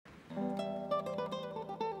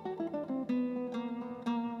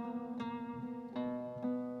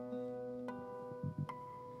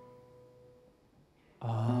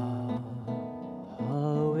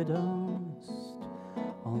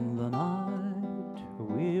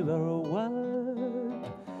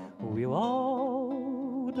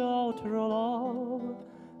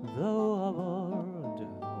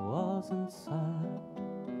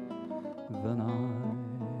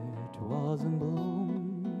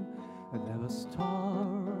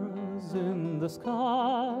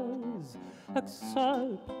skies,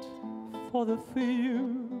 except for the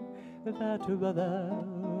few that were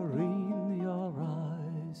there in your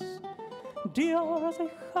eyes. Dear, as I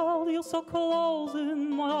held you so close in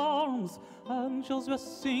my arms, angels were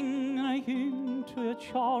singing a hymn to your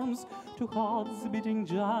charms, to hearts beating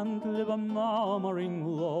gently but murmuring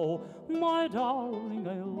low, my darling,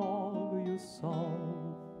 I love you so.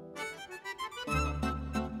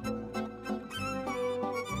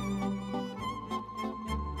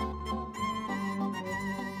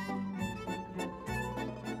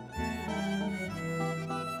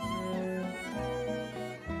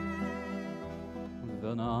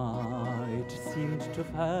 The night seemed to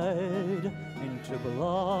fade into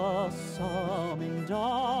blossoming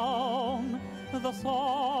dawn. The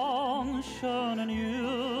sun shone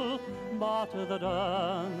anew, but the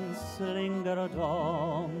dance lingered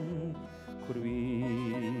on. Could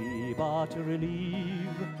we but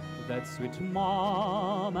relieve that sweet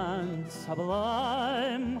moment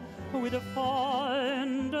sublime, we'd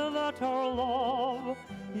find that our love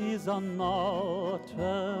is unaltered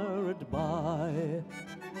by.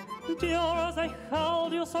 Dear, as I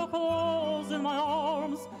held you so close in my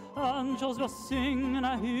arms, angels were singing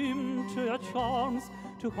a hymn to your charms,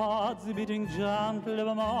 to hearts beating gently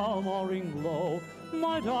but murmuring low,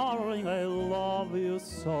 my darling, I love you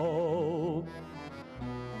so.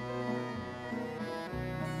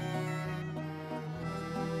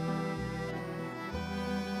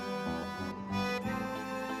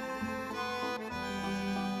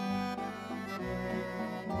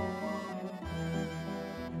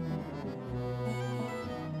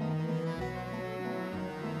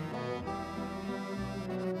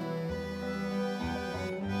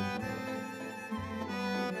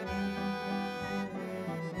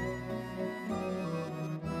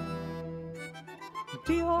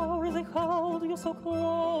 Dear, as I held you so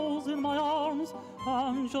close in my arms,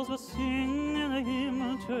 angels were singing a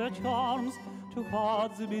hymn to your charms, to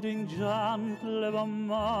hearts beating gently but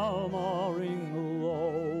murmuring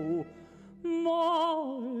low,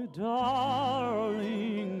 my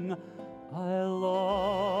darling, I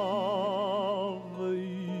love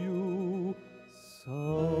you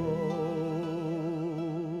so.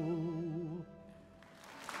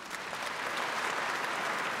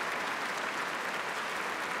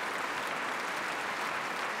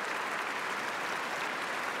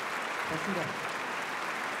 Спасибо.